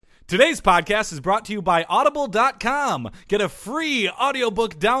Today's podcast is brought to you by Audible.com. Get a free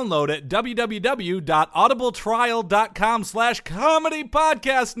audiobook download at www.audibletrial.com/comedy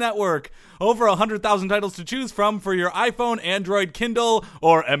podcast network. Over 100,000 titles to choose from for your iPhone, Android, Kindle,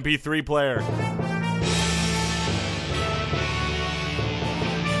 or MP3 player.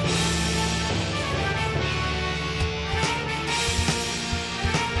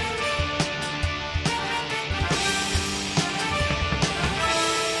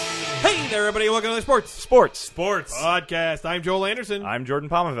 Hey there, everybody. Welcome to the Sports Podcast. I'm Joel Anderson. I'm Jordan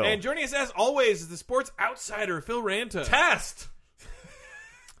Palmaville. And joining us, as always, is the sports outsider, Phil Ranta. Test!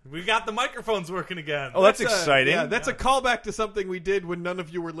 We got the microphones working again. Oh, that's exciting. That's a callback to something we did when none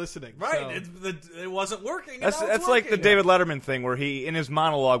of you were listening. Right. So. It wasn't working. That's like the David Letterman thing where he, in his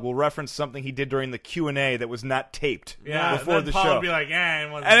monologue, will reference something he did during the Q&A that was not taped before the Paul show. Would be like,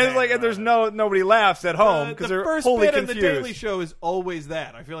 it wasn't and it's like there's nobody laughs at home because they're wholly confused. The first bit confused. of the Daily Show is always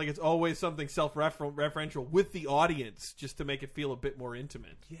that. I feel like it's always something self-referential with the audience just to make it feel a bit more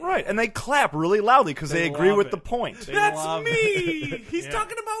intimate. Yeah. Right, and they clap really loudly because they agree with the point. That's me! He's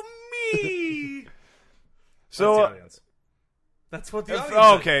talking about me! So, that's the audience. That's what the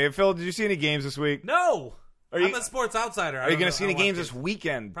audience okay, Phil, did you see any games this week? No! I'm a sports outsider. Are you going to see any games this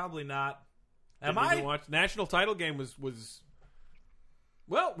weekend? Probably not. Am I? National title game was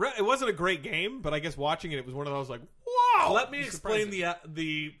well, it wasn't a great game, but I guess watching it was one of those like, wow. Let me explain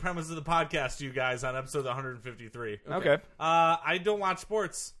the premise of the podcast to you guys on episode 153. Okay. I don't watch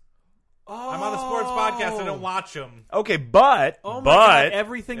sports. I'm on a sports podcast. I don't watch them. Okay, but God,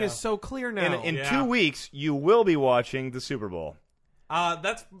 everything is so clear now. In 2 weeks, you will be watching the Super Bowl.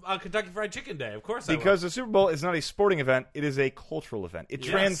 That's Kentucky Fried Chicken Day, of course. Because the Super Bowl is not a sporting event; it is a cultural event. It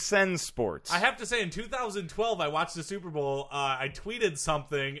transcends sports. I have to say, in 2012, I watched the Super Bowl. I tweeted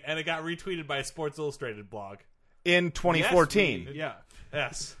something, and it got retweeted by a Sports Illustrated blog. In 2014,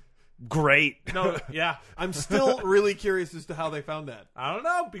 yes. Great. No, yeah. I'm still really curious as to how they found that. I don't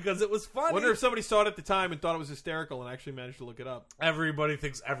know, because it was funny. I wonder if somebody saw it at the time and thought it was hysterical and actually managed to look it up. Everybody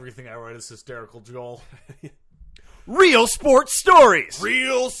thinks everything I write is hysterical, Joel. Real sports stories.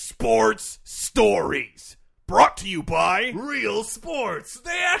 Real sports stories. Brought to you by Real Sports.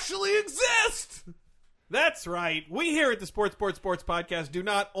 They actually exist. That's right. We here at the Sports Podcast do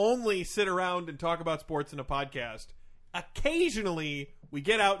not only sit around and talk about sports in a podcast. Occasionally, we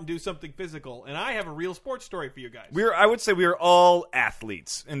get out and do something physical, and I have a real sports story for you guys. I would say we are all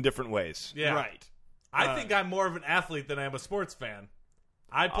athletes in different ways. Yeah. Right. I think I'm more of an athlete than I am a sports fan.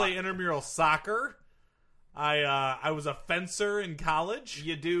 I play intramural soccer. I was a fencer in college.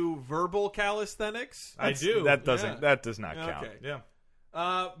 You do verbal calisthenics? I do. That does not count. Okay. Yeah.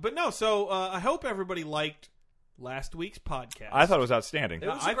 But no, so I hope everybody liked last week's podcast. I thought it was outstanding.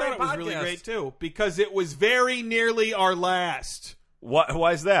 I thought it was really great, too, because it was very nearly our last.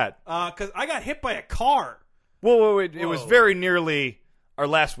 Why is that? Because I got hit by a car. Whoa. It was very nearly our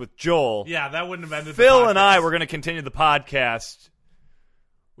last with Joel. Yeah, that wouldn't have ended Phil the and I were going to continue the podcast.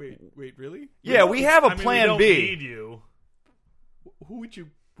 Wait, really? Yeah, we have a plan we don't B. Need you. Who would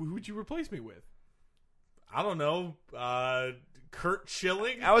you replace me with? I don't know. Kurt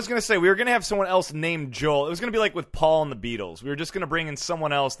Schilling? I was going to say, we were going to have someone else named Joel. It was going to be like with Paul and the Beatles. We were just going to bring in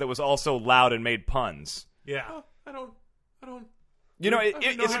someone else that was also loud and made puns. Yeah. I don't. You know, it's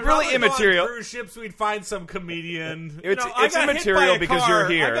I'd really rather immaterial. Go on cruise ships, we'd find some comedian. It's immaterial because you're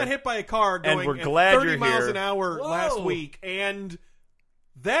here. I got hit by a car going and we're glad 30 you're miles here. an hour last week, and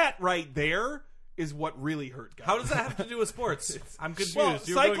that right there is what really hurt, guys. How does that have to do with sports? I'm confused. Well,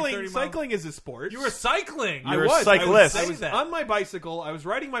 You were going 30 miles. cycling is a sport. You were cycling. You were a cyclist. I was on my bicycle. I was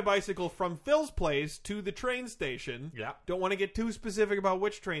riding my bicycle from Phil's place to the train station. Yeah. Don't want to get too specific about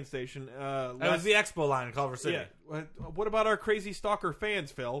which train station. That was the Expo line in Culver City. Yeah. What about our crazy stalker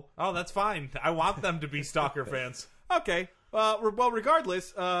fans, Phil? Oh, that's fine. I want them to be stalker fans. Okay. Well,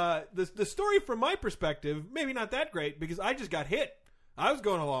 regardless, the story from my perspective, maybe not that great because I just got hit. I was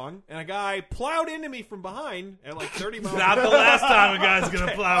going along, and a guy plowed into me from behind at like 30 miles an hour. Not the last time a guy's going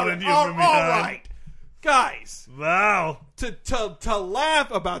to plow into you from behind. All right. Guys. Wow. To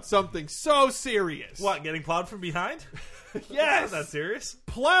laugh about something so serious. What, getting plowed from behind? Yes. Not that serious.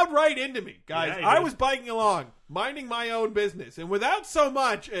 Plowed right into me, guys. Yeah, I was biking along, minding my own business, and without so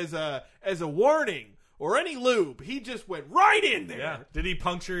much as a warning or any lube, he just went right in there. Yeah. Did he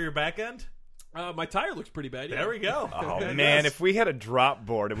puncture your back end? My tire looks pretty bad. Yeah. There we go. Oh, man, if we had a drop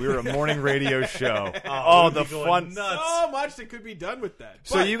board and we were a morning radio show. The fun. Nuts. So much that could be done with that.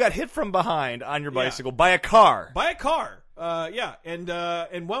 So But you got hit from behind on your bicycle by a car. By a car.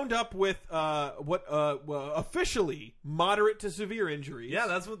 And wound up with what officially moderate to severe injuries. Yeah,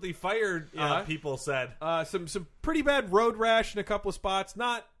 that's what the fire people said. Some pretty bad road rash in a couple of spots.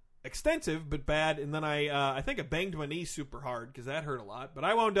 Not extensive but bad, and then I think I banged my knee super hard because that hurt a lot. But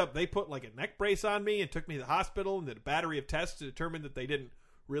I wound up, they put like a neck brace on me and took me to the hospital and did a battery of tests to determine that they didn't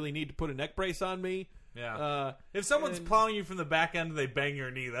really need to put a neck brace on me. Yeah. If someone's plowing you from the back end and they bang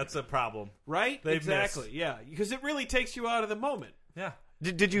your knee, that's a problem. Right? They've Exactly. missed. Yeah, because it really takes you out of the moment. Yeah.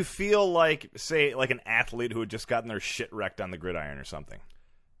 Did you feel like, say, like an athlete who had just gotten their shit wrecked on the gridiron or something?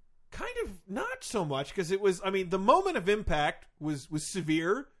 Kind of not so much, because it was, I mean, the moment of impact was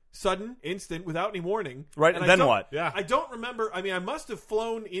severe, sudden, instant, without any warning. Right, And and then I don't- what? Yeah. I don't remember. I mean, I must have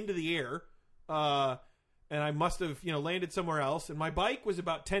flown into the air, and I must have, landed somewhere else. And my bike was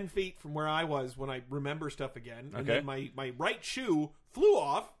about 10 feet from where I was when I remember stuff again. And Okay. then my right shoe flew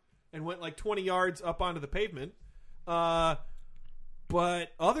off and went like 20 yards up onto the pavement.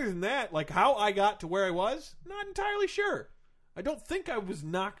 But other than that, like how I got to where I was, not entirely sure. I don't think I was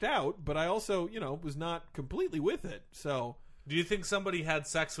knocked out, but I also, was not completely with it. So, Do you think somebody had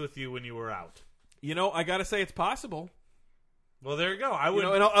sex with you when you were out? I got to say it's possible. Well, there you go. I would.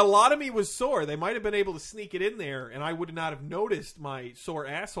 And a lot of me was sore. They might have been able to sneak it in there, and I would not have noticed my sore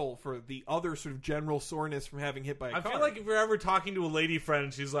asshole for the other sort of general soreness from having hit by a I car. feel like if you're ever talking to a lady friend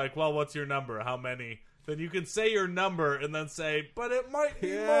and she's like, well, what's your number? How many? Then you can say your number and then say, but it might be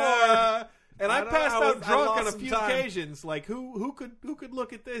more. yeah. And I I don't passed know, out I drunk lost on a some few time. occasions. Like who could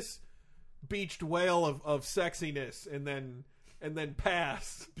look at this beached whale of sexiness and then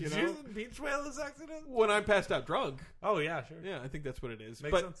pass? You Did know, you beach whale this accident? when I'm passed out drunk. Oh, yeah, sure. Yeah, I think that's what it is.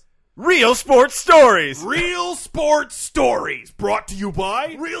 Makes But sense. Real sports stories. real sports stories brought to you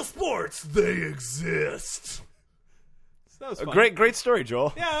by. Real sports, they exist. That was A fun. great story,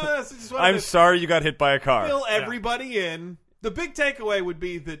 Joel. Yeah, that's just wanted I'm to sorry you got hit by a car. fill everybody in. The big takeaway would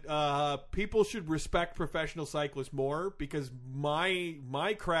be that people should respect professional cyclists more, because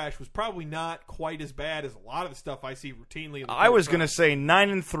my crash was probably not quite as bad as a lot of the stuff I see routinely. In the I was Tour de going to say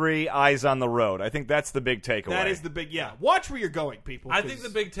 9-3, eyes on the road. I think that's the big takeaway. That is the big, Watch where you're going, people. I think the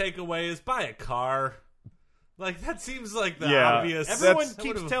big takeaway is buy a car. Like, that seems like the Yeah. obvious. Everyone I keeps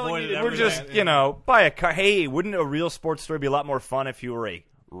would've telling you avoided to do We're everything. just, buy a car. Hey, wouldn't a real sports story be a lot more fun if you were a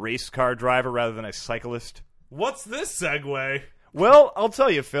race car driver rather than a cyclist? What's this segue? Well, I'll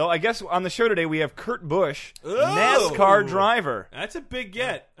tell you, Phil. I guess on the show today we have Kurt Busch, Oh! NASCAR driver. That's a big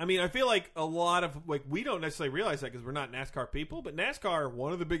get. I mean, I feel like a lot of we don't necessarily realize that because we're not NASCAR people, but NASCAR,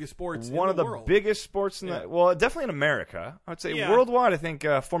 one of the biggest sports One in of the the world. biggest sports in the well, definitely in America. I would say Yeah. worldwide. I think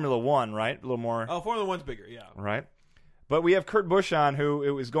Formula One, right? A little more, Oh, Formula One's bigger, yeah. right? But we have Kurt Busch on, who it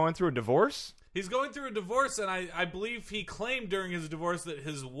was going through a divorce. He's going through a divorce, and I believe he claimed during his divorce that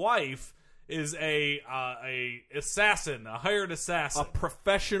his wife is a assassin, a hired assassin. A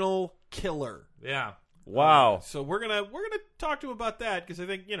professional killer. Yeah. Wow. So we're gonna talk to him about that, because I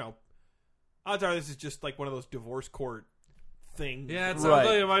think odds are this is just like one of those divorce court things. Yeah, it sounds Right.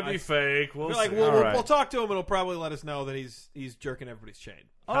 like it might be fake. We'll I feel like see. we'll, All we'll, right. we'll talk to him, and he'll probably let us know that he's jerking everybody's chain.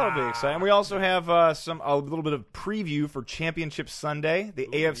 Oh, that'll be exciting. We also have a little bit of preview for Championship Sunday, the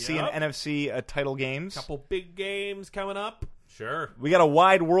AFC yep. and NFC title games. Couple big games coming up. Sure. We got a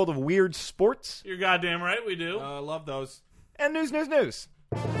wide world of weird sports You're goddamn right we do. Love those. and news.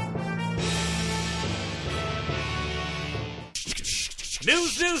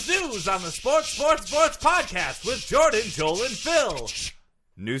 News on the Sports Podcast with Jordan, Joel, and Phil.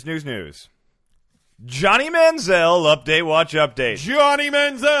 News. Johnny Manziel update. Watch update. Johnny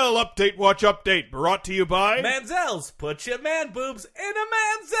Manziel update. Watch update. Brought to you by Manziel's put your man boobs in a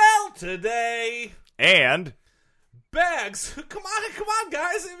Manziel today. And Bags. Come on,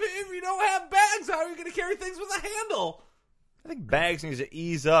 guys. If you don't have bags, how are you going to carry things with a handle? I think Bags needs to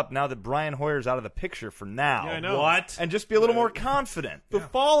ease up now that Brian Hoyer's out of the picture for now. Yeah, I know. What? And just be a little more confident. the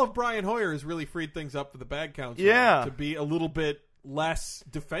fall of Brian Hoyer has really freed things up for the bag council. Yeah. to be a little bit less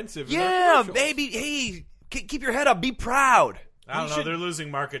defensive. in their Yeah, commercials. baby. Hey, keep your head up. Be proud. I don't You know. should- They're losing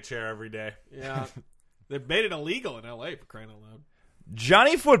market share every day. Yeah, they've made it illegal in L.A. for crying out loud.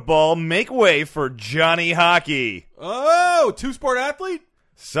 Johnny Football make way for Johnny Hockey. Oh, two-sport athlete.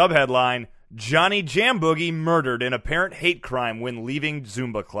 Subheadline: Johnny Jamboogie murdered in apparent hate crime when leaving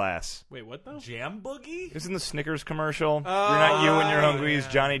Zumba class. Wait, what though? Jam Boogie? Isn't the Snickers commercial? You're not you when you're hungry. Is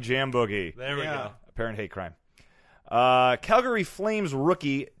yeah. Johnny Jamboogie. There we Yeah. go. Apparent hate crime. Calgary Flames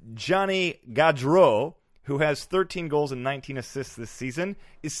rookie Johnny Gaudreau, who has 13 goals and 19 assists this season,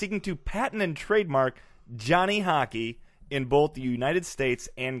 is seeking to patent and trademark Johnny Hockey in both the United States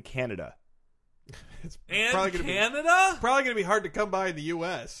and Canada. And Probably gonna be- Canada? Probably going to be hard to come by in the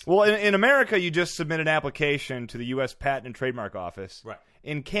U.S. Well, in America, you just submit an application to the U.S. Patent and Trademark Office. Right.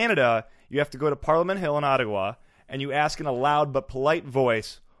 In Canada, you have to go to Parliament Hill in Ottawa, and you ask in a loud but polite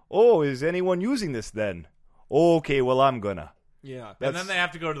voice, "Oh, is anyone using this then?" "Okay, well, I'm gonna." Yeah. And then they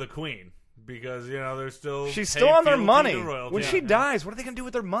have to go to the Queen because, they're still... She's still on their fealty money. to royalty. When she dies, what are they going to do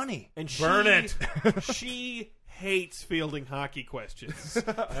with their money? And Burn it. She hates fielding hockey questions.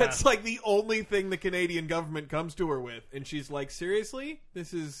 That's like the only thing the Canadian government comes to her with. And she's like, seriously?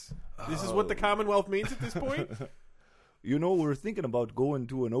 This is what the Commonwealth means at this point? We're thinking about going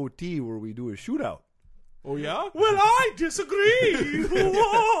to an OT where we do a shootout. Oh, yeah? Well, I disagree.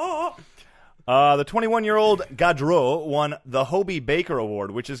 The 21-year-old Gaudreau won the Hobey Baker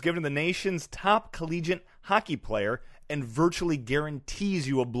Award, which is given to the nation's top collegiate hockey player and virtually guarantees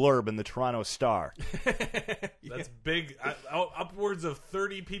you a blurb in the Toronto Star. That's big. Upwards of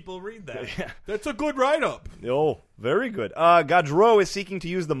 30 people read that. Yeah. That's a good write-up. Oh, very good. Gaudreau is seeking to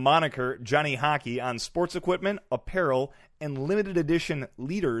use the moniker Johnny Hockey on sports equipment, apparel, and limited edition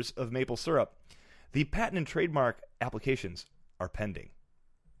liters of maple syrup. The patent and trademark applications are pending.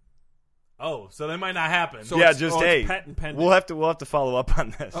 Oh, so they might not happen. So Yeah, it's- just it's hey, patent pending. we'll have to follow up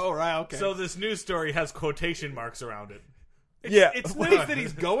on this. Oh, right, okay. So this news story has quotation marks around it. Yeah. It's nice that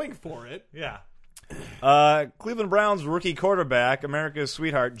he's going for it. Yeah. Cleveland Browns rookie quarterback, America's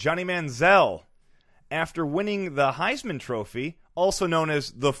sweetheart, Johnny Manziel, after winning the Heisman Trophy, also known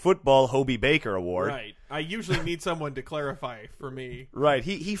as the Football Hobey Baker Award. Right. I usually need someone to clarify for me. Right.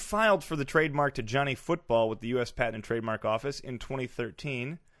 He filed for the trademark to Johnny Football with the U.S. Patent and Trademark Office in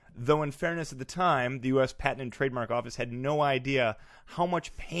 2013. Though, in fairness, at the time, the U.S. Patent and Trademark Office had no idea how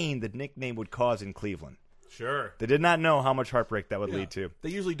much pain the nickname would cause in Cleveland. Sure. They did not know how much heartbreak that would lead to. They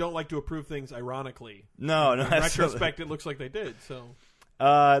usually don't like to approve things ironically. No, In that's retrospect, it looks like they did. So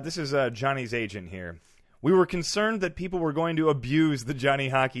This is Johnny's agent here. We were concerned that people were going to abuse the Johnny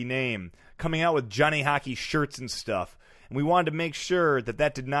Hockey name, coming out with Johnny Hockey shirts and stuff, and we wanted to make sure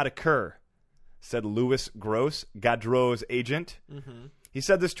that did not occur, said Louis Gross, Gaudreau's agent. Mm-hmm. He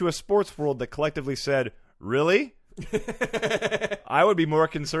said this to a sports world that collectively said, really? I would be more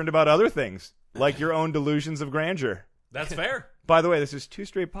concerned about other things, like your own delusions of grandeur. That's fair. By the way, this is Two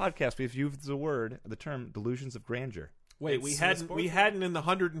Straight Podcasts. We've used the term delusions of grandeur. wait, It's we hadn't in the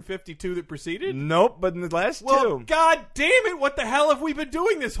 152 that preceded. Nope, but in the last Well, two. God damn it! What the hell have we been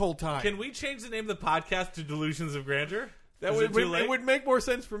doing this whole time? Can we change the name of the podcast to Delusions of Grandeur? That Is would, it too late? it would make more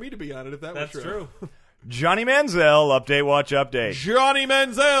sense for me to be on it if that That's was true. Johnny Manziel, update, watch, update. Johnny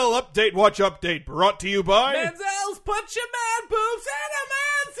Manziel, update, watch, update, brought to you by Manziel's put your man boobs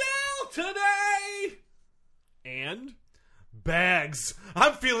in a Manziel today. and Bags.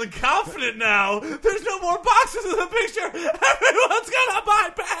 I'm feeling confident now. There's no more boxes in the picture. Everyone's gonna buy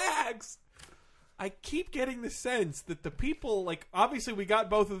bags. I keep getting the sense that the people, like, obviously we got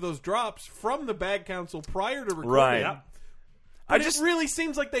both of those drops from the Bag Council prior to recording. Right. Yeah. But it really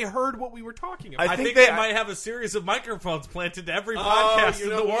seems like they heard what we were talking about. I I think think they- they might have a series of microphones planted to every podcast you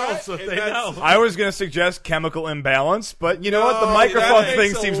in know the world what? so And they that's- know. I was going to suggest chemical imbalance, but you know what? The No, microphone that thing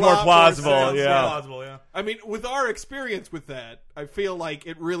makes a seems lot more more plausible. sense. Yeah. Plausible, yeah. I mean, with our experience with that, I feel like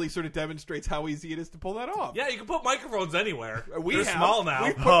it really sort of demonstrates how easy it is to pull that off. Yeah, you can put microphones anywhere. We They're have. small now.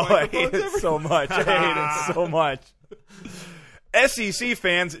 We've put Oh, I hate microphones it so much. I hate it so much. SEC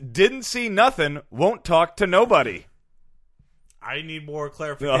fans didn't see nothing, won't talk to nobody. I need more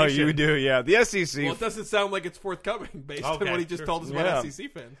clarification. Oh, you do, yeah. The SEC, Well, it doesn't sound like it's forthcoming based on Okay, what he just sure. told us Yeah. about SEC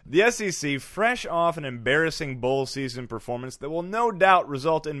fans. the SEC, fresh off an embarrassing bowl season performance that will no doubt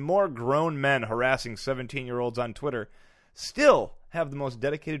result in more grown men harassing 17-year-olds on Twitter, still have the most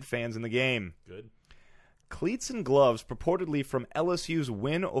dedicated fans in the game. Good. Cleats and gloves purportedly from LSU's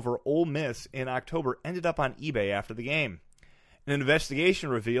win over Ole Miss in October ended up on eBay after the game. An investigation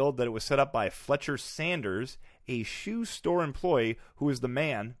revealed that it was set up by Fletcher Sanders, a shoe store employee who is the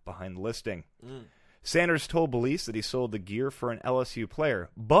man behind the listing. Sanders told police that he sold the gear for an LSU player,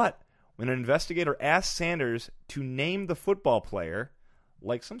 but when an investigator asked Sanders to name the football player,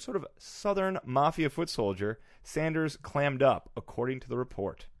 like some sort of Southern Mafia foot soldier, Sanders clammed up, according to the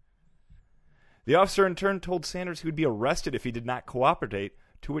report. The officer in turn told Sanders he would be arrested if he did not cooperate,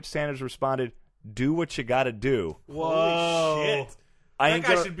 to which Sanders responded, "Do what you gotta do. Whoa. Holy shit. I That ain't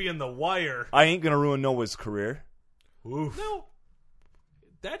guy gonna, should be in the wire. I ain't gonna ruin Noah's career." Oof. No,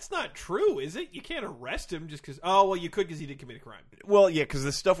 that's not true, is it? You can't arrest him just because. Oh, well, you could because he did commit a crime. Well, yeah, because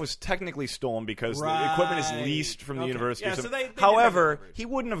the stuff was technically stolen because the equipment is Right. leased from the Okay. university. Yeah, or so something. they did However, have coverage. he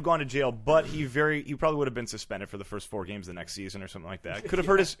wouldn't have gone to jail, but he probably would have been suspended for the first 4 games the next season or something like that. Could have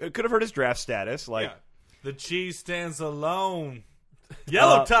hurt his draft status. Like, Yeah. The cheese stands alone.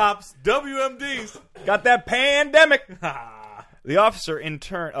 Yellow tops, WMDs. got that pandemic. Ah. The officer in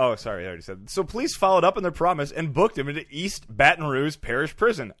turn... Oh, sorry, I already said. So police followed up on their promise and booked him into East Baton Rouge Parish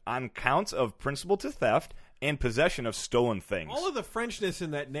Prison on counts of principal to theft and possession of stolen things. All of the Frenchness in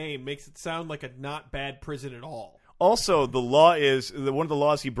that name makes it sound like a not bad prison at all. Also, the law is one of the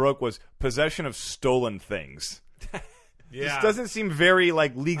laws he broke was possession of stolen things. Yeah. This doesn't seem very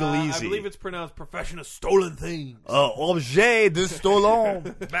like legalese. I believe it's pronounced profession of stolen things. Objet de stolen.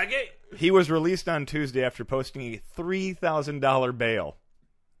 Baguette. He was released on Tuesday after posting a $3,000 bail.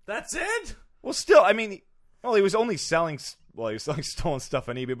 That's it? Well, still, I mean, he was only selling. Well, he was selling stolen stuff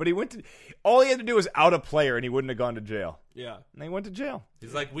on eBay, but all he had to do was out a player, and he wouldn't have gone to jail. Yeah. And he went to jail.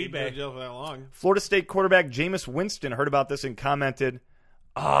 He's like, He'd been in jail for that long. Florida State quarterback Jameis Winston heard about this and commented,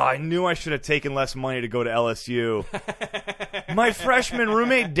 I knew I should have taken less money to go to LSU. My freshman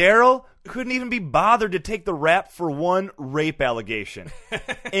roommate, Daryl, couldn't even be bothered to take the rap for one rape allegation.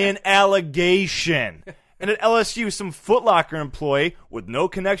 An allegation. And at LSU, some Foot Locker employee with no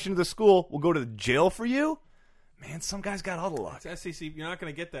connection to the school will go to jail for you? Man, some guy's got all the luck. It's SEC. You're not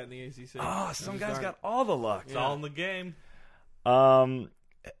going to get that in the ACC. Some guy's got all the luck. It's all in the game. And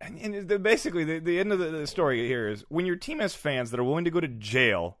basically, the end of the story here is when your team has fans that are willing to go to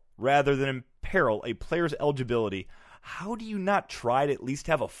jail rather than imperil a player's eligibility, how do you not try to at least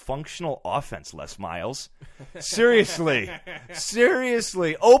have a functional offense, Les Miles? Seriously.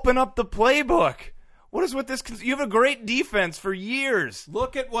 Open up the playbook. What is with this? You have a great defense for years.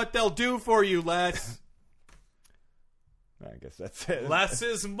 Look at what they'll do for you, Les. I guess that's it. Less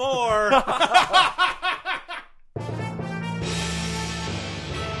is more.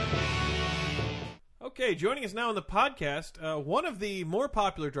 Okay, joining us now on the podcast, one of the more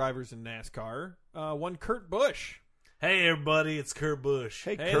popular drivers in NASCAR, one Kurt Busch. Hey, everybody, it's Kurt Busch.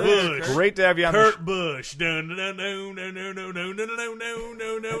 Hey, Hey, Kurt. Busch. Great to have you on Kurt Busch. No, no, no, no, no, no, no, no, no, no,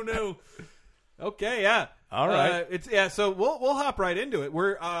 no, no, no. Okay, yeah. All right. So we'll hop right into it.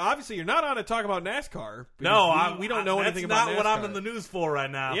 We're obviously you're not on to talk about NASCAR. No, we don't know anything about NASCAR. That's not what I'm in the news for right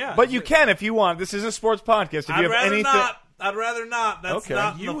now. Yeah, But you can if you want. This is a sports podcast. If you have anything, I'd rather not. That's Okay.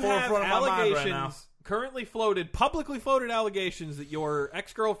 not in you the have forefront of my mind allegations right now. currently publicly floated allegations that your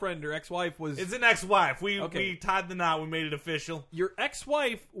ex-girlfriend or ex-wife was. It's an ex-wife. We Okay. tied the knot. We made it official. Your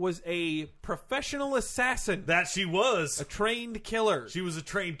ex-wife was a professional assassin, That she was. a trained killer. She was a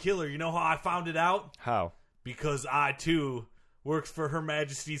trained killer. You know how I found it out? how? Because I, too, worked for Her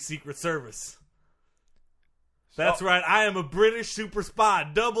Majesty's Secret Service. That's right. I am a British super spy.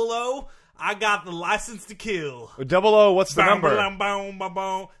 00. I got the license to kill. 00, what's the number?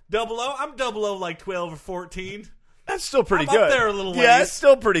 Double O. I'm 00 like 12 or 14. That's still pretty I'm good. up there a little Yeah, ways. it's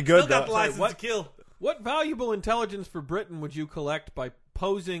still pretty good. Still got the though. license what? to kill. What valuable intelligence for Britain would you collect by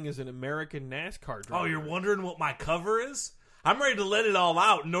posing as an American NASCAR driver? Oh, you're wondering what my cover is? I'm ready to let it all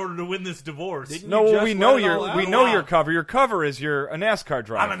out in order to win this divorce. Didn't No, you well, just we know let it all out? we know your cover. Your cover is you're a NASCAR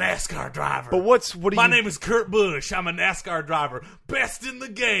driver. I'm a NASCAR driver. But what do My you? name is Kurt Busch. I'm a NASCAR driver. Best in the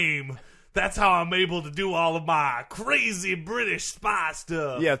game. That's how I'm able to do all of my crazy British spy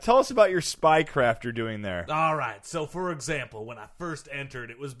stuff. Yeah, tell us about your spycraft you're doing there. All right. So, for example, when I first entered,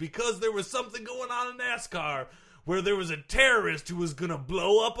 it was because there was something going on in NASCAR where there was a terrorist who was going to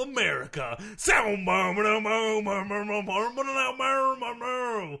blow up America.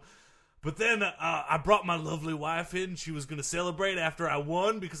 But then I brought my lovely wife in. She was going to celebrate after I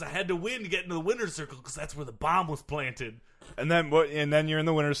won because I had to win to get into the winner's circle because that's where the bomb was planted. And then what? And then you're in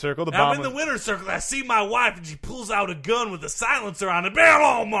the winner's circle. The I'm bomb. in the was- winner's circle. I see my wife, and she pulls out a gun with a silencer on it.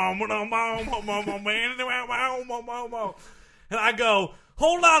 And I go,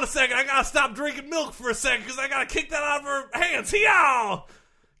 hold on a second. I got to stop drinking milk for a second because I got to kick that out of her hands. Hee-yaw!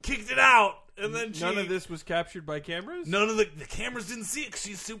 Kicked it out. And then None of this was captured by cameras? None of the cameras didn't see it because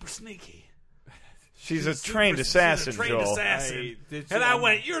she's super sneaky. she's a Super- trained assassin, she's a trained Joel. assassin. Hey, And I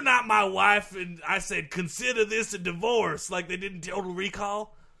went, you're not my wife. And I said, consider this a divorce, like they did in Total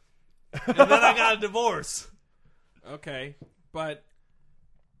Recall. And then I got a divorce. Okay, but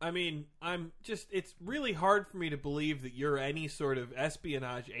I mean, it's really hard for me to believe that you're any sort of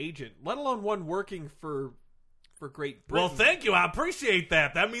espionage agent, let alone one working for Great Britain. Well, thank you. I appreciate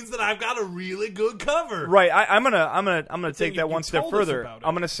that. That means that I've got a really good cover. Right. I'm gonna take that you one step told us further. about it.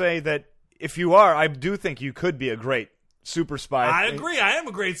 I'm gonna say that if you are, I do think you could be a great super spy. I agree. I am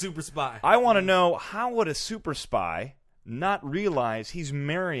a great super spy. I want to know, how would a super spy not realize he's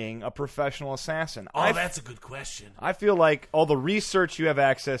marrying a professional assassin? Oh, that's a good question. I feel like all the research you have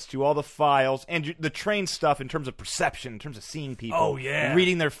access to, all the files, and the trained stuff in terms of perception, in terms of seeing people, Oh, yeah.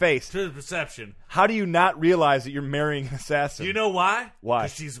 reading their face. To the perception. How do you not realize that you're marrying an assassin? You know why? Why?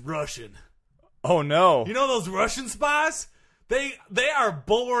 'Cause she's Russian. Oh no! You know those Russian spies? They are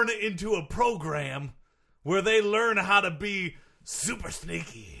born into a program where they learn how to be super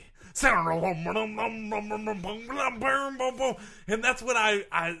sneaky. And that's what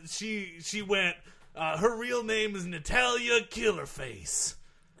she went, her real name is Natalia Killerface.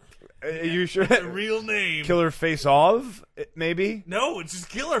 You sure? The real name. Killer Face Off, maybe? No, it's just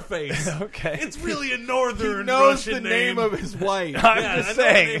Killer Face. Okay. It's really a northern He knows Russian the name of his wife. I'm Yeah, just I know the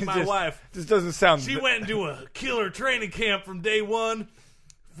saying. name of my wife. Just doesn't sound. She went into a killer training camp from day one.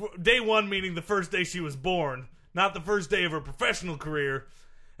 Day one meaning the first day she was born, not the first day of her professional career.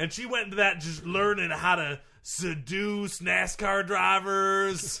 And she went into that just learning how to seduce NASCAR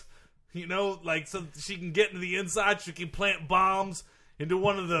drivers. You know, like so she can get into the inside. She can plant bombs into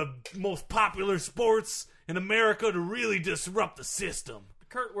one of the most popular sports in America to really disrupt the system.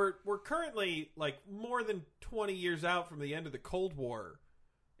 Kurt, we're currently like more than 20 years out from the end of the Cold War.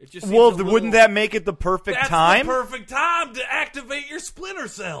 It just seems Well, a little- wouldn't that make it the perfect That's time? the perfect time to activate your splinter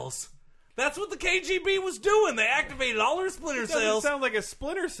cells. That's what the KGB was doing. They activated all her splinter It doesn't cells. sound like a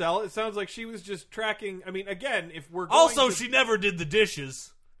splinter cell. It sounds like she was just tracking. I mean, again, if we're going Also, to, she never did the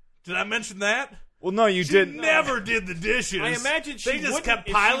dishes. Did I mention that? Well, no, you She didn't. never did the dishes. I imagine she they just wouldn't kept if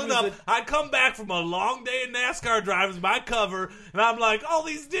she piling was up. a- I'd come back from a long day in NASCAR driving my cover, and I'm like, all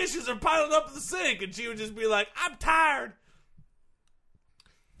these dishes are piling up in the sink, and she would just be like, I'm tired.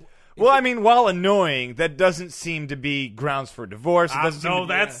 Well, I mean, while annoying, that doesn't seem to be grounds for divorce. It doesn't seem No,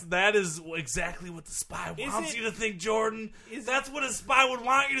 to be- that is exactly what the spy wants it- you to think, Jordan. is That's what a spy would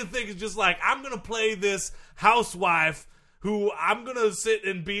want you to think. Is just like, I'm gonna play this housewife who I'm gonna sit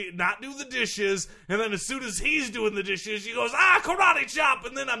and not do the dishes, and then as soon as he's doing the dishes, she goes, karate chop,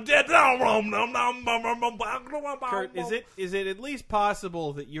 and then I'm dead. Kurt, is it at least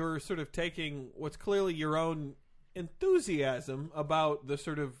possible that you're sort of taking what's clearly your own enthusiasm about the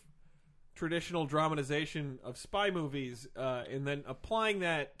sort of traditional dramatization of spy movies, and then applying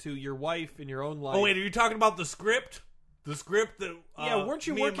that to your wife in your own life? Oh wait, are you talking about the script? The script that yeah, weren't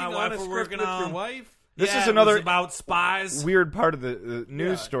you me and working my on wife a were script working with on? your wife? This Yeah, is it another was about spies. weird part of the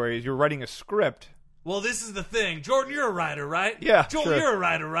news Yeah. story. Is you're writing a script. Well, this is the thing, Jordan. You're a writer, right? Yeah, Joel, sure. you're a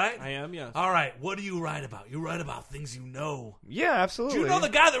writer, right? I am, yes. All right, what do you write about? You write about things you know. Yeah, absolutely. Do you know the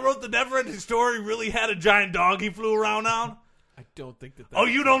guy that wrote the Neverending Story really had a giant dog he flew around on? I don't think that. Oh,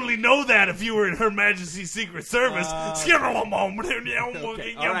 you'd only know that if you were in Her Majesty's Secret Service. Okay.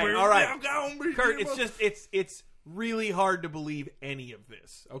 All right. Kurt, it's really hard to believe any of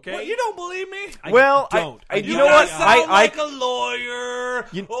this. Okay, Well, you don't believe me? Well, I don't. I- I you You know what? guys sound I- like a lawyer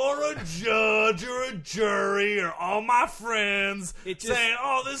You- or a judge or a jury or all my friends It just- saying,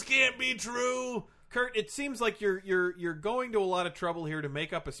 "Oh, this can't be true." Kurt, it seems like you're going to a lot of trouble here to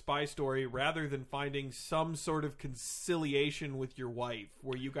make up a spy story rather than finding some sort of conciliation with your wife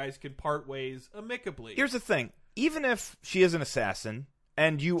where you guys can part ways amicably. Here's the thing: even if she is an assassin,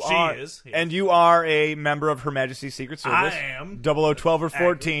 and you She are, is, yes. and you are a member of Her Majesty's Secret Service, I am. 0012 or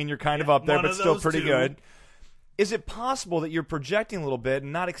 14, you're kind of up there, one but of still those pretty two. good. Is it possible that you're projecting a little bit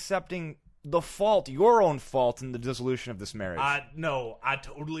and not accepting the fault, your own fault, in the dissolution of this marriage? No, I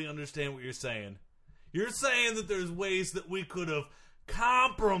totally understand what you're saying. You're saying that there's ways that we could have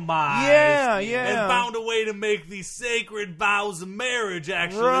compromised Yeah. and found a way to make these sacred vows of marriage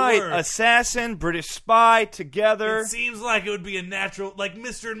actually Right, work. assassin, British spy, together. It seems like it would be a natural, like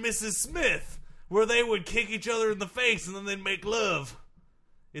Mr. and Mrs. Smith, where they would kick each other in the face and then they'd make love.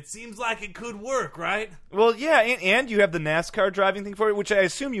 It seems like it could work, right? Well, yeah, and you have the NASCAR driving thing for it, which I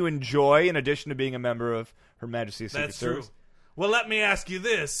assume you enjoy in addition to being a member of Her Majesty's Secret That's true. Service. Well, let me ask you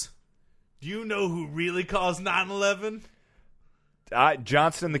this. Do you know who really caused 9/11?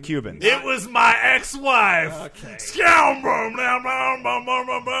 Johnson and the Cubans. It was my ex-wife. Okay. Scoundrel,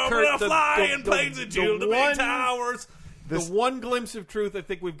 Kurt, flying planes at you, the big towers. The one glimpse of truth I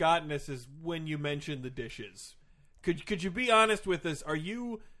think we've gotten this is when you mentioned the dishes. Could you be honest with us? Are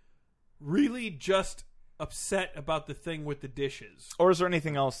you really just upset about the thing with the dishes? Or is there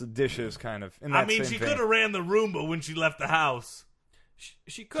anything else? The dishes, kind of. In that I mean, same she vein? could have ran the Roomba when she left the house. She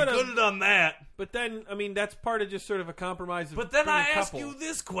She could could have have, done that. but then I mean that's part of just sort of a compromise. Of But then being I a ask couple. you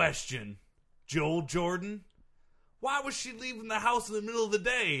this question, Joel Jordan. Why was she leaving the house in the middle of the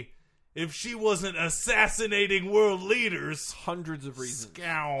day if she wasn't assassinating world leaders? hundreds of reasons.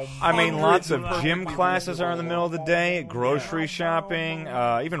 I mean, lots of gym classes are in the middle of the day, grocery shopping,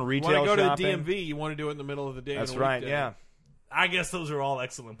 even You retail want to go shopping. to the DMV? You want to do it in the middle of the day? That's on a right, weekday. yeah. I guess those are all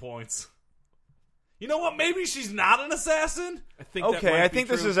excellent points. You know what? Maybe she's not an assassin. I think that Okay, might I be think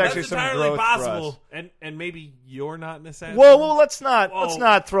this true. is actually That's some entirely growth possible. for us. and maybe you're not an assassin. Well, let's not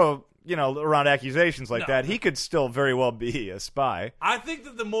Whoa. throw around accusations like No. that. He could still very well be a spy. I think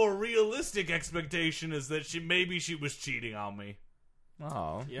that the more realistic expectation is that maybe she was cheating on me.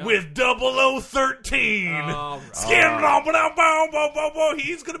 Oh, Yeah. With 0013. Oh,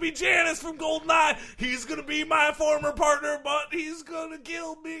 He's going to be Janice from GoldenEye. He's going to be my former partner, but he's going to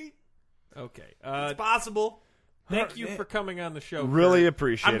kill me. okay. It's possible. Thank you for coming on the show. Really Kurt.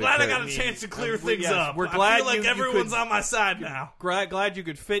 appreciate it. I'm glad I Kurt. got a chance to clear things yes, up. we're I glad feel like you everyone's could- on my side now. Glad you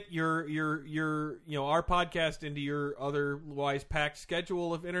could fit your our podcast into your otherwise packed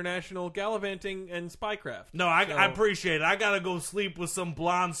schedule of international gallivanting and spycraft. No, I appreciate it. I gotta go sleep with some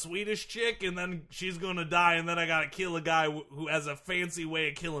blonde Swedish chick, and then she's gonna die, and then I gotta kill a guy who has a fancy way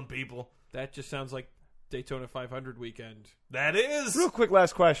of killing people. That just sounds like Daytona 500 weekend. That is. Real quick,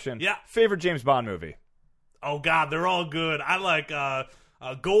 last question. Yeah. Favorite James Bond movie? Oh God, they're all good. I like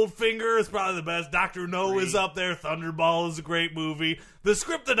Goldfinger is probably the best. Dr. No is up there. Thunderball is a great movie. The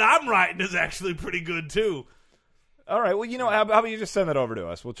script that I'm writing is actually pretty good too. All right. Well, how about you just send that over to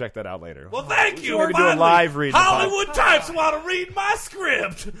us? We'll check that out later. Well, thank you. Maybe do a Finally, live read. Hollywood types want to read my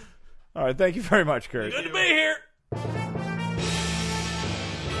script. All right. Thank you very much, Kurt. Good to be here.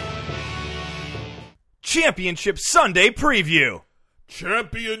 Championship Sunday preview.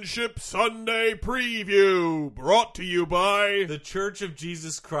 Championship Sunday preview brought to you by The Church of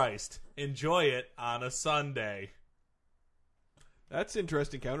Jesus Christ. Enjoy it on a Sunday. That's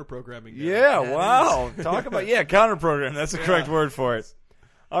interesting counter programming. Yeah, wow. Talk about, counter program. That's the correct word for it.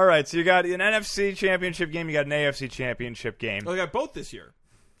 All right, so you got an NFC championship game, you got an AFC championship game. Oh, I got both this year.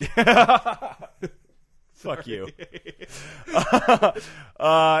 Fuck you. In the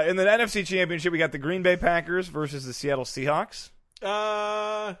NFC championship, we got the Green Bay Packers versus the Seattle Seahawks.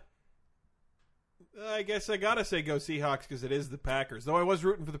 I guess I gotta say go Seahawks because it is the Packers. Though I was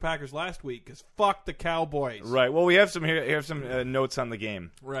rooting for the Packers last week because fuck the Cowboys. Right. Well, we have some notes on the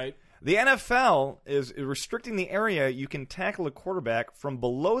game. Right. The NFL is restricting the area you can tackle a quarterback from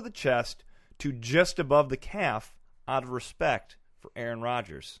below the chest to just above the calf out of respect for Aaron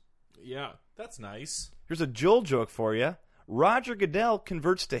Rodgers. Yeah. That's nice. Here's a Joel joke for you. Roger Goodell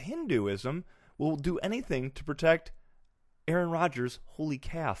converts to Hinduism, will do anything to protect Aaron Rodgers' holy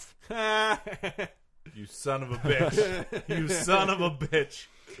calf. You son of a bitch. You son of a bitch.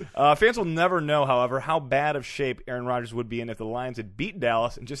 Fans will never know, however, how bad of shape Aaron Rodgers would be in if the Lions had beaten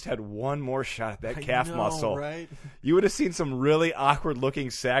Dallas and just had one more shot at that calf muscle. Right? You would have seen some really awkward-looking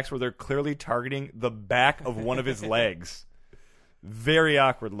sacks where they're clearly targeting the back of one of his legs. Very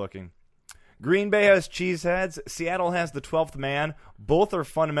awkward-looking. Green Bay has cheeseheads. Seattle has the 12th man. Both are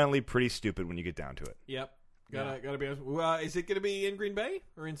fundamentally pretty stupid when you get down to it. Yep. Gotta be honest. Is it going to be in Green Bay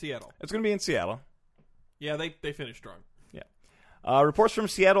or in Seattle? It's going to be in Seattle. Yeah, they finished strong. Yeah. Reports from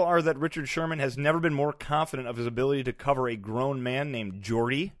Seattle are that Richard Sherman has never been more confident of his ability to cover a grown man named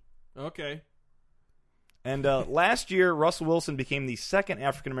Jordy. Okay. And last year, Russell Wilson became the second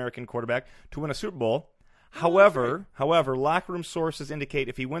African-American quarterback to win a Super Bowl. However, locker room sources indicate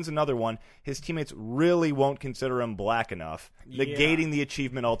if he wins another one, his teammates really won't consider him black enough, negating the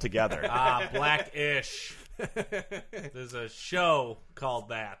achievement altogether. Blackish. There's a show called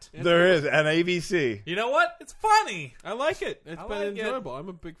that. There is, an ABC. You know what? It's funny. I like it. It's been like it. enjoyable. I'm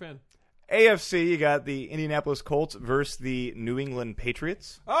a big fan. AFC, you got the Indianapolis Colts versus the New England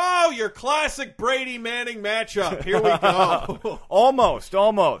Patriots. Oh, your classic Brady Manning matchup. Here we go. Almost.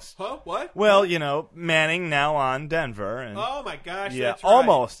 Huh? What? Well, Manning now on Denver. And, Oh my gosh. yeah, that's right.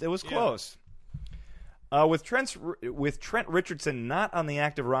 almost. It was close. With Trent Richardson not on the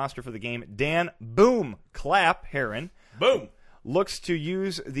active roster for the game, Dan Boom Clap Heron Boom. looks to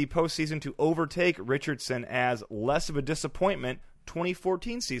use the postseason to overtake Richardson as less of a disappointment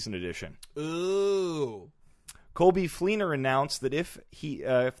 2014 season edition. Ooh. Colby Fleener announced that if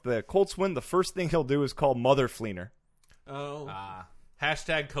the Colts win, the first thing he'll do is call Mother Fleener. Oh.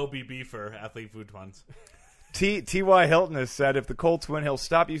 Hashtag Kobe Beefer, Athlete Food Funds. T.Y. Hilton has said if the Colts win, he'll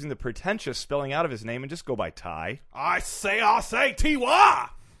stop using the pretentious spelling out of his name and just go by Ty. I say, T.Y.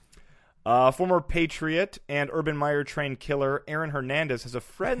 Former Patriot and Urban Meyer trained killer Aaron Hernandez has a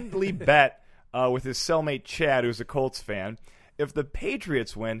friendly bet with his cellmate Chad, who's a Colts fan. If the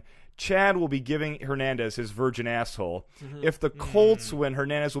Patriots win, Chad will be giving Hernandez his virgin asshole. Mm-hmm. If the Colts win,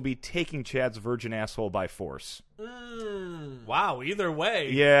 Hernandez will be taking Chad's virgin asshole by force. Wow, either way.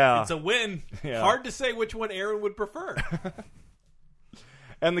 Yeah. It's a win. Yeah. Hard to say which one Aaron would prefer.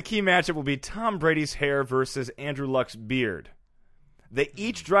 And the key matchup will be Tom Brady's hair versus Andrew Luck's beard. They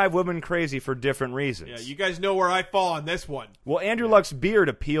each drive women crazy for different reasons. Yeah, you guys know where I fall on this one. Well, Andrew Luck's beard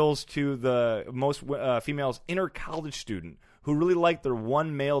appeals to the most females' inner college student who really liked their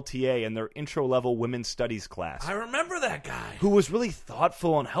one male TA in their intro-level women's studies class, I remember that guy. who was really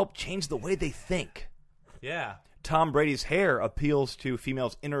thoughtful and helped change the way they think. Yeah. Tom Brady's hair appeals to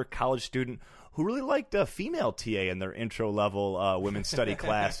females' inner college student who really liked a female TA in their intro-level women's study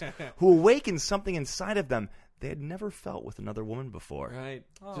class, who awakened something inside of them they had never felt with another woman before. Right.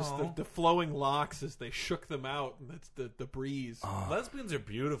 Just the flowing locks as they shook them out. And that's the breeze. Lesbians are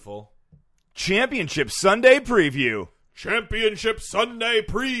beautiful. Championship Sunday Preview. Championship Sunday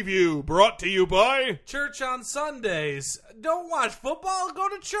Preview, brought to you by Church on Sundays. Don't watch football, go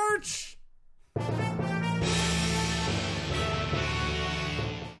to church.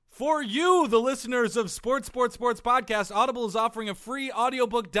 For you, the listeners of Sports Podcast, Audible is offering a free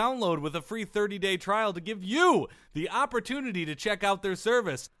audiobook download with a free 30-day trial to give you the opportunity to check out their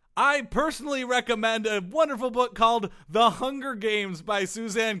service. I personally recommend a wonderful book called The Hunger Games by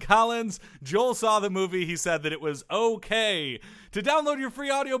Suzanne Collins. Joel saw the movie. He said that it was okay. To download your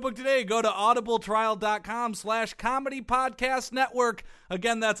free audiobook today, go to audibletrial.com/comedy podcast network.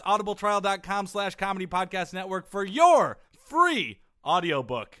 Again, that's audibletrial.com/comedy podcast network for your free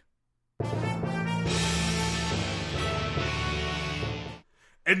audiobook.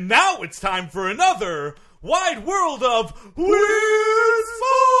 And now it's time for another Wide World of Weird Sports!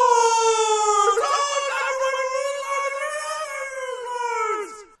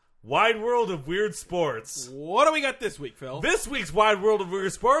 Wide World of Weird Sports. What do we got this week, Phil? This week's Wide World of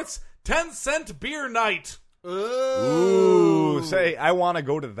Weird Sports, 10-cent beer night. Ooh, say, I want to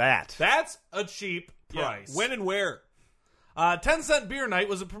go to that. That's a cheap Yeah. price. When and where? 10-cent beer night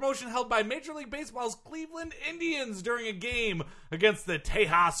was a promotion held by Major League Baseball's Cleveland Indians during a game against the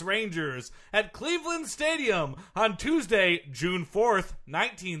Tejas Rangers at Cleveland Stadium on Tuesday, June 4th,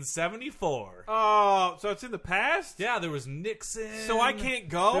 1974. Oh, so it's in the past? Yeah, there was Nixon. So I can't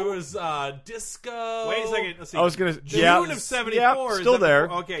go? There was Disco. Wait a second. Let's see. I was going to... June of 74. Yeah, is still that there.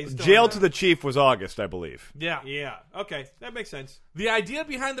 before- Okay. Still Jail there. to the Chief was August, I believe. Yeah. Yeah. Okay. That makes sense. The idea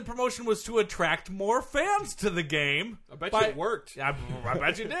behind the promotion was to attract more fans to the game. I bet by- you it worked. I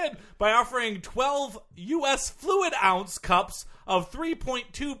bet you did. By offering 12 U.S. fluid ounce cups of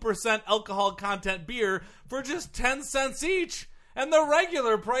 3.2% alcohol content beer for just 10 cents each. And the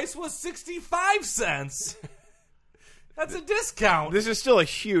regular price was 65 cents. That's a discount. This is still a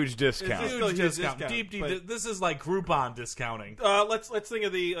huge discount. It's still a Huge huge discount. discount, Deep. but- This is like Groupon discounting. Let's think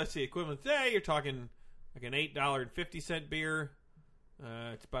of the equivalent today. You're talking like an $8.50 beer.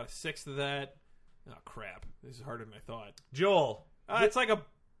 It's about a sixth of that. Oh crap! This is harder than I thought. Joel, It's like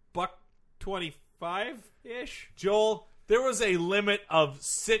 $1.25 ish. Joel, there was a limit of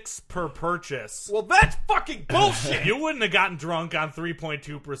 6 per purchase. Well, that's fucking bullshit. You wouldn't have gotten drunk on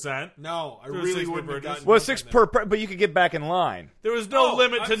 3.2%. No, I There was really 6 per wouldn't have purchase. gotten. Well, drunk 6 on per... that. But you could get back in line. There was no Oh,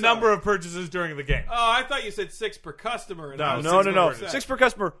 limit I'm to sorry. number of purchases during the game. Oh, I thought you said 6 per customer. And No, I was No, 6 no. per percent. 6 per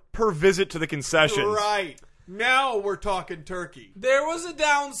customer per visit to the concessions. Right. Now we're talking turkey. There was a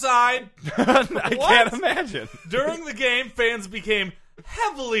downside. I can't imagine. During the game, fans became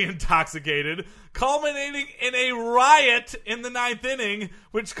heavily intoxicated, culminating in a riot in the 9th inning,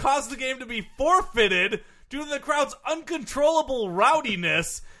 which caused the game to be forfeited due to the crowd's uncontrollable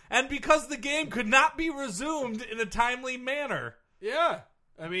rowdiness and because the game could not be resumed in a timely manner. Yeah.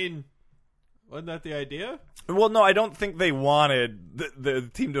 I mean, wasn't that the idea? Well, no, I don't think they wanted the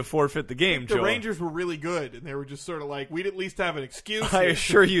team to forfeit the game, The Joel. Rangers were really good, and they were just sort of like, we'd at least have an excuse. I here.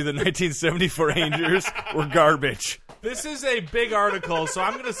 assure you the 1974 Rangers were garbage. This is a big article, so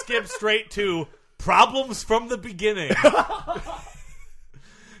I'm going to skip straight to problems from the beginning.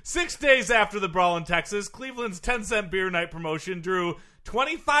 6 days after the brawl in Texas, Cleveland's 10-cent beer night promotion drew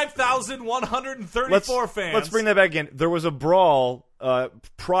 25,134 fans. Let's bring that back in. There was a brawl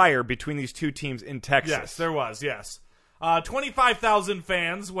prior between these two teams in Texas. Yes, there was, yes. 25,000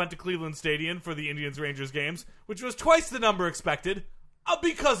 fans went to Cleveland Stadium for the Indians-Rangers games, which was twice the number expected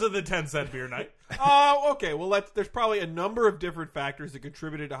because of the 10-cent beer night. Okay. Well, there's probably a number of different factors that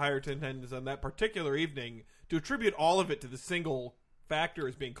contributed to higher attendance on that particular evening. To attribute all of it to the single factor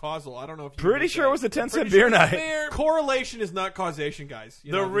as being causal, I don't know if you Pretty would sure say. it was the 10-cent Pretty beer sure night. fair. Correlation is not causation, guys.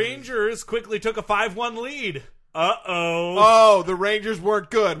 You The know, this is- Rangers quickly took a 5-1 lead. Uh-oh. Oh, the Rangers weren't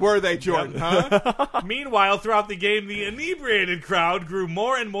good, were they, Jordan? Huh? Meanwhile, throughout the game, the inebriated crowd grew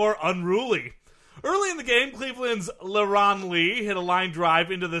more and more unruly. Early in the game, Cleveland's LeRon Lee hit a line drive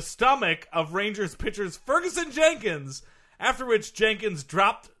into the stomach of Rangers pitchers Ferguson Jenkins, after which Jenkins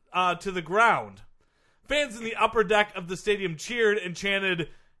dropped to the ground. Fans in the upper deck of the stadium cheered and chanted,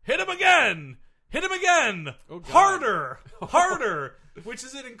 "Hit him again! Hit him again! God. Harder! Harder!" Which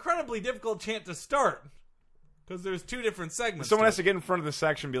is an incredibly difficult chant to start, because there's 2 different segments. Someone to has to get in front of the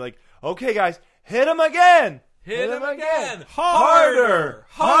section and be like, okay, guys, hit him again! Hit him again! Harder!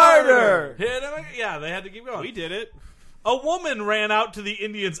 Harder! Hit him again! Yeah, they had to keep going. We did it. A woman ran out to the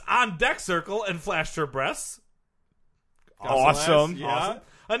Indians' on-deck circle and flashed her breasts. Awesome. Yeah. Awesome.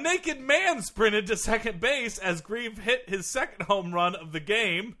 A naked man sprinted to second base as Grieve hit his second home run of the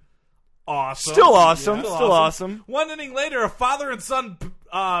game. Awesome. Still awesome. Yeah. Still awesome. 1 inning later, a father and son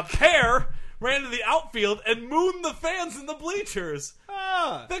pair ran to the outfield and mooned the fans in the bleachers.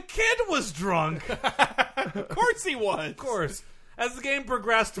 Yeah. The kid was drunk. Of course he was. Of course. As the game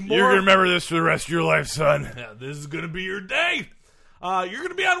progressed, more... You're going to remember this for the rest of your life, son. Yeah, this is going to be your day. You're going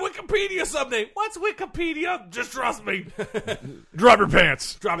to be on Wikipedia someday. What's Wikipedia? Just trust me. Drop your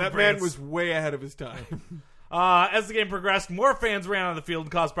pants. Drop That your man pants. was way ahead of his time. As the game progressed, more fans ran on the field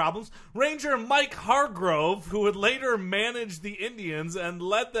and caused problems. Ranger Mike Hargrove, who would later manage the Indians and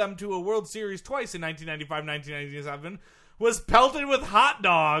led them to a World Series twice in 1995 1997, was pelted with hot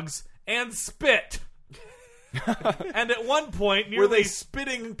dogs and spit. And at one point, Were nearly... they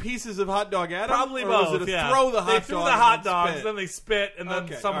spitting pieces of hot dog at him? Probably or both, was it a yeah. throw the hot They threw dog the and hot then dogs, spit? then they spit, and then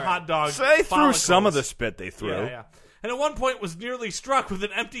Okay, some all right. hot dogs. So they threw some of the spit they threw. Yeah, yeah. And at one point was nearly struck with an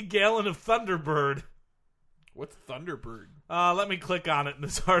empty gallon of Thunderbird. What's Thunderbird? Let me click on it in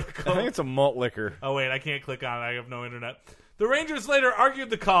this article. I think it's a malt liquor. Oh, wait, I can't click on it. I have no internet. The Rangers later argued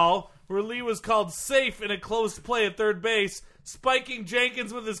the call, where Lee was called safe in a close play at third base, spiking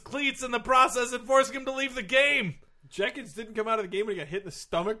Jenkins with his cleats in the process and forcing him to leave the game. Jenkins didn't come out of the game when he got hit in the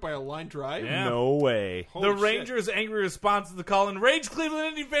stomach by a line drive? Yeah. No way. Holy The shit. Rangers' angry response to the call enraged Cleveland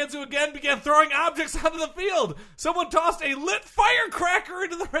Indian fans who again began throwing objects onto the field. Someone tossed a lit firecracker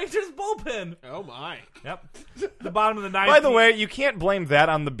into the Rangers' bullpen. Oh, my. Yep. The bottom of the ninth. By the way, you can't blame that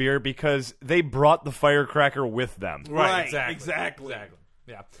on the beer because they brought the firecracker with them. Right, Right, exactly.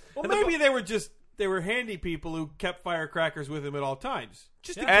 Yeah. Well, And the maybe they were handy people who kept firecrackers with them at all times.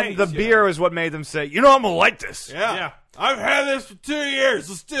 Just in And case, the you beer know. is what made them say, you know, I'm going to like this. Yeah. Yeah. I've had this for 2 years.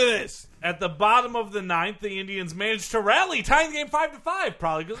 Let's do this. At the bottom of the ninth, the Indians managed to rally, tying the game 5-5,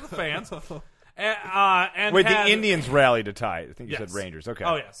 probably because of the fans. And Wait, had, the Indians rallied to tie it. I think you Yes. said Rangers. Okay.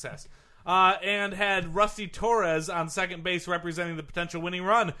 Oh, yes. And had Rusty Torres on second base representing the potential winning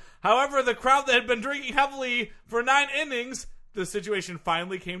run. However, the crowd that had been drinking heavily for 9 innings, the situation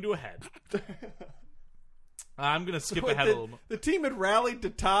finally came to a head. I'm going to skip Wait, ahead a little bit. the team had rallied to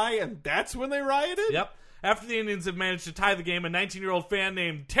tie, and that's when they rioted? Yep. After the Indians had managed to tie the game, a 19-year-old fan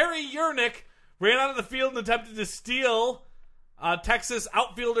named Terry Yernick ran out of the field and attempted to steal Texas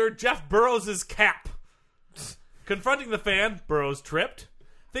outfielder Jeff Burrows' cap. Confronting the fan, Burrows tripped.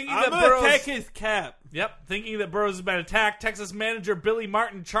 Thinking I'm that going to Burrows, take his cap. thinking that Burrows had been attacked, Texas manager Billy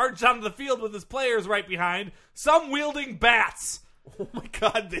Martin charged onto the field with his players right behind, some wielding bats. Oh, my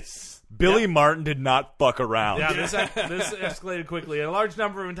God, this... Billy Martin did not fuck around. Yeah, this escalated quickly. A large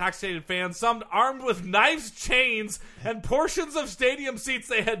number of intoxicated fans, some armed with knives, chains, and portions of stadium seats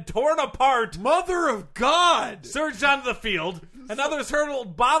they had torn apart, Mother of God! surged onto the field, and others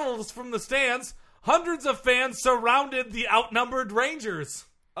hurled bottles from the stands. Hundreds of fans surrounded the outnumbered Rangers.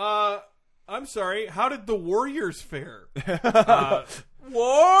 I'm sorry, how did the Warriors fare?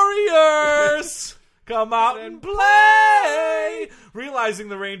 Warriors! Come out and play! Realizing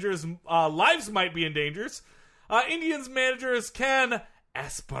the Rangers' lives might be in danger, Indians managers Ken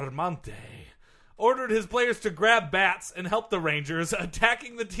Aspermante ordered his players to grab bats and help the Rangers,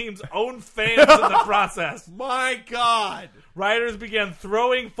 attacking the team's own fans in the process. My God! Rioters began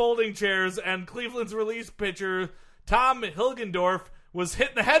throwing folding chairs, and Cleveland's relief pitcher Tom Hilgendorf was hit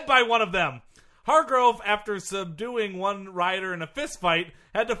in the head by one of them. Hargrove, after subduing one rioter in a fistfight,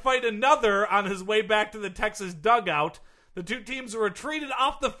 had to fight another on his way back to the Texas dugout. The two teams retreated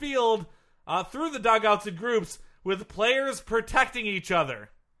off the field through the dugouts in groups, with players protecting each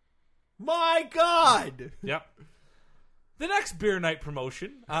other. My God! Yep. The next beer night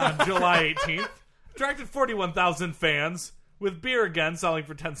promotion on July 18th attracted 41,000 fans, with beer again selling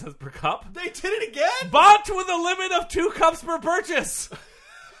for 10 cents per cup. They did it again? Bought with a limit of 2 cups per purchase.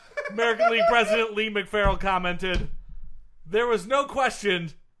 American League President Lee McFarrell commented, "There was no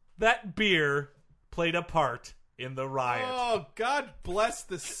question that beer played a part in the riot." Oh, God bless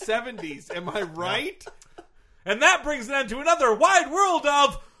the 70s. Am I right? And that brings an end to another wide world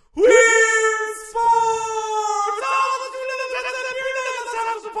of weird sports. Let's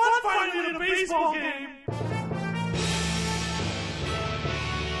have some fun finally in a baseball game.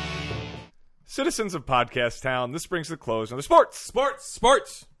 Citizens of Podcast Town, this brings to a close on the Sports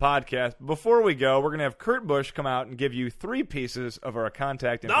podcast. Before we go, we're going to have Kurt Busch come out and give you 3 pieces of our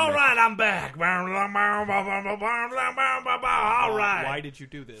contact information. All right, I'm back. All right. Why did you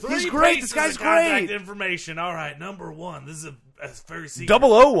do this? Three He's great. pieces This guy's of contact great. information. All right, number 1. This is a very secret.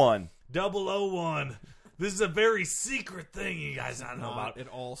 001. 001. This is a very secret thing you guys don't know Not about. at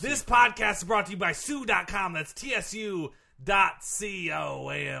all This secret. podcast is brought to you by Sue.com. That's TSU.com.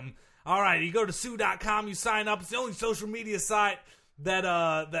 All right, you go to Sue.com, you sign up. It's the only social media site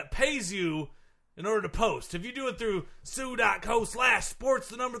that pays you in order to post. If you do it through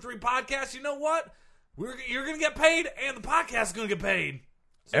Sue.co/sports3podcast, you know what? You're going to get paid, and the podcast is going to get paid.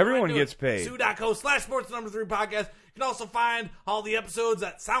 So Everyone right to gets it. paid. Sue.co/sports3podcast. You can also find all the episodes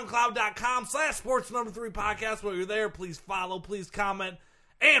at soundcloud.com/sports3podcast. While you're there, please follow, please comment.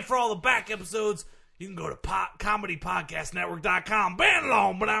 And for all the back episodes, you can go to comedypodcastnetwork.com.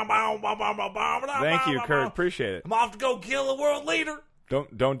 Thank you, Kurt. Appreciate it. I'm off to go kill a world leader.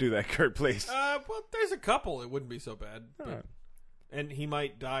 Don't do that, Kurt, please. Well, there's a couple. It wouldn't be so bad. right. And he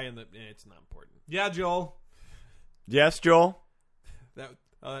might die in the... It's not important. Yeah, Joel. Yes, Joel? That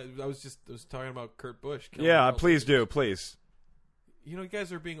I was talking about Kurt Busch. killing Yeah, world please leaders. do, please. You know, you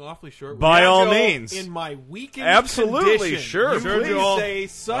guys are being awfully short. By Yeah, all Joel, means. in my weakened Absolutely, condition, sure, you please. please say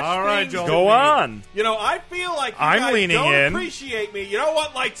such All right, things Joel. to Go me. on. You know, I feel like you I'm guys leaning don't in. appreciate me. You know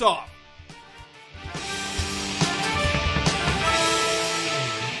what? Lights off.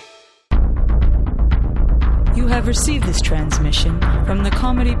 You have received this transmission from the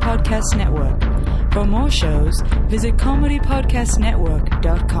Comedy Podcast Network. For more shows, visit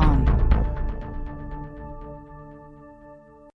comedypodcastnetwork.com.